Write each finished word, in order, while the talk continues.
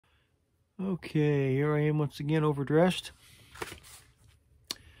Okay, here I am once again, overdressed.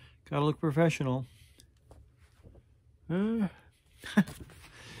 Gotta look professional. I've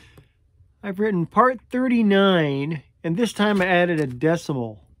written part 39, and this time I added a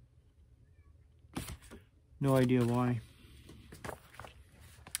decimal. No idea why.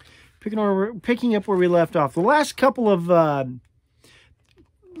 Picking up where we left off. The last couple of, the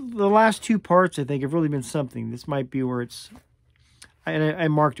last two parts, I think, have really been something. This might be where it's, I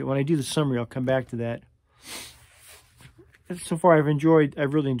marked it. When I do the summary, I'll come back to that. So far, I've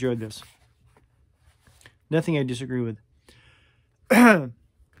really enjoyed this. Nothing I disagree with.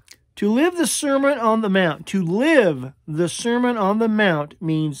 To live the Sermon on the Mount. To live the Sermon on the Mount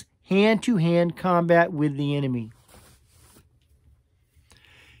means hand-to-hand combat with the enemy.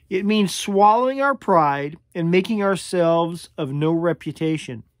 It means swallowing our pride and making ourselves of no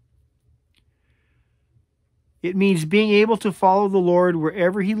reputation. It means being able to follow the Lord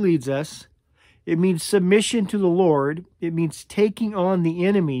wherever He leads us. It means submission to the Lord. It means taking on the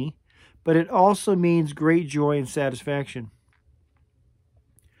enemy, but it also means great joy and satisfaction.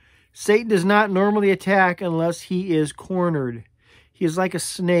 Satan does not normally attack unless he is cornered. He is like a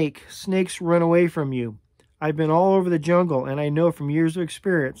snake. Snakes run away from you. I've been all over the jungle, and I know from years of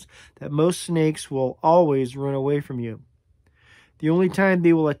experience that most snakes will always run away from you. The only time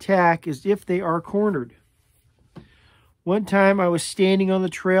they will attack is if they are cornered. One time I was standing on the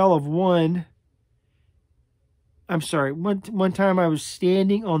trail of one time I was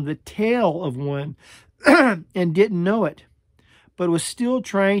standing on the tail of one and didn't know it, but was still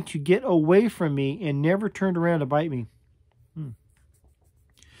trying to get away from me and never turned around to bite me.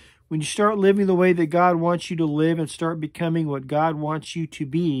 When you start living the way that God wants you to live and start becoming what God wants you to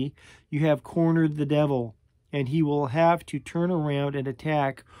be, you have cornered the devil, and he will have to turn around and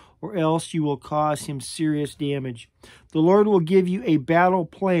attack, or else you will cause him serious damage. The Lord will give you a battle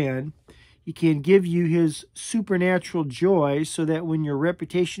plan. He can give you His supernatural joy so that when your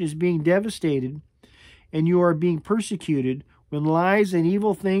reputation is being devastated and you are being persecuted, when lies and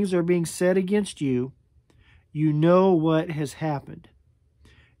evil things are being said against you, you know what has happened.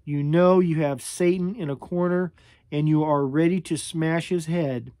 You know you have Satan in a corner and you are ready to smash his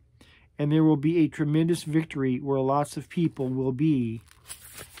head, and there will be a tremendous victory where lots of people will be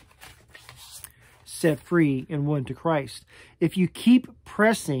set free and won to Christ. If you keep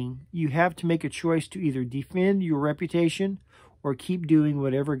pressing, you have to make a choice to either defend your reputation or keep doing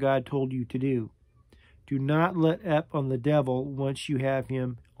whatever God told you to do. Do not let up on the devil once you have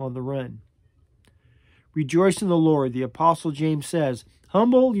him on the run. Rejoice in the Lord. The Apostle James says,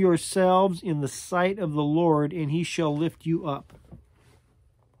 humble yourselves in the sight of the Lord, and He shall lift you up.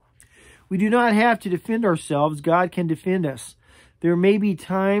 We do not have to defend ourselves. God can defend us. There may be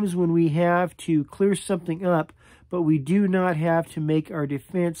times when we have to clear something up, but we do not have to make our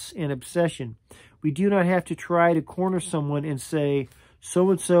defense an obsession. We do not have to try to corner someone and say,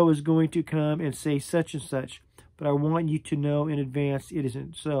 so-and-so is going to come and say such and such, but I want you to know in advance it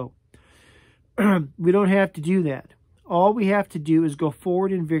isn't so. We don't have to do that. All we have to do is go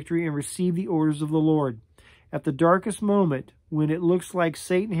forward in victory and receive the orders of the Lord. At the darkest moment, when it looks like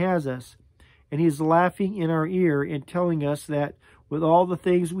Satan has us, and he is laughing in our ear and telling us that with all the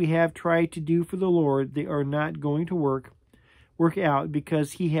things we have tried to do for the Lord, they are not going to work out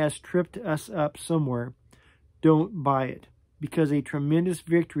because he has tripped us up somewhere. Don't buy it, because a tremendous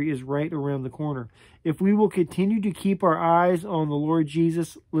victory is right around the corner. If we will continue to keep our eyes on the Lord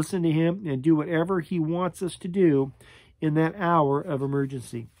Jesus, listen to Him, and do whatever He wants us to do in that hour of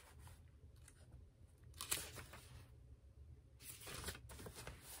emergency.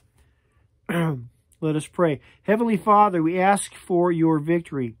 Let us pray. Heavenly Father, we ask for your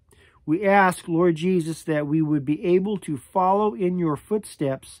victory. We ask, Lord Jesus, that we would be able to follow in your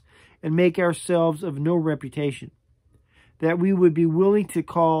footsteps and make ourselves of no reputation. That we would be willing to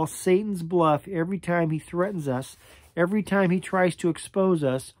call Satan's bluff every time he threatens us, every time he tries to expose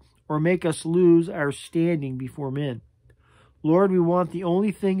us or make us lose our standing before men. Lord, we want the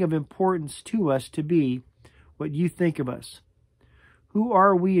only thing of importance to us to be what you think of us. Who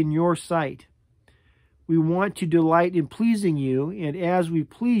are we in your sight? We want to delight in pleasing you, and as we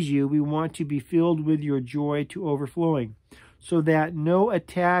please you, we want to be filled with your joy to overflowing, so that no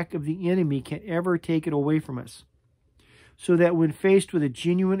attack of the enemy can ever take it away from us. So that when faced with a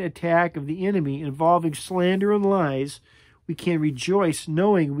genuine attack of the enemy involving slander and lies, we can rejoice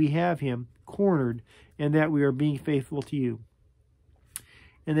knowing we have him cornered and that we are being faithful to you.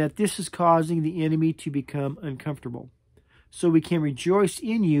 And that this is causing the enemy to become uncomfortable. So we can rejoice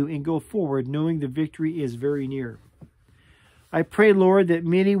in you and go forward knowing the victory is very near. I pray, Lord, that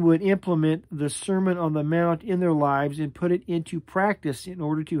many would implement the Sermon on the Mount in their lives and put it into practice in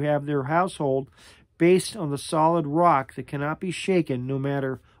order to have their household based on the solid rock that cannot be shaken no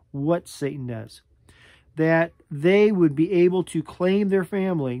matter what Satan does. That they would be able to claim their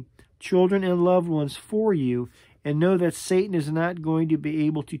family, children, and loved ones for you and know that Satan is not going to be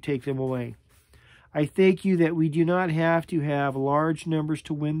able to take them away. I thank you that we do not have to have large numbers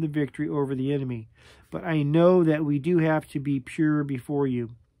to win the victory over the enemy, but I know that we do have to be pure before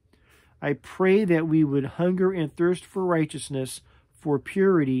you. I pray that we would hunger and thirst for righteousness, for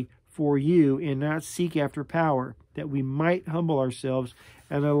purity, for you, and not seek after power, that we might humble ourselves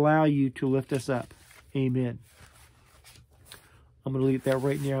and allow you to lift us up. Amen. I'm going to leave that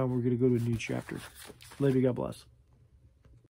right now, and we're going to go to a new chapter. Love you. God bless.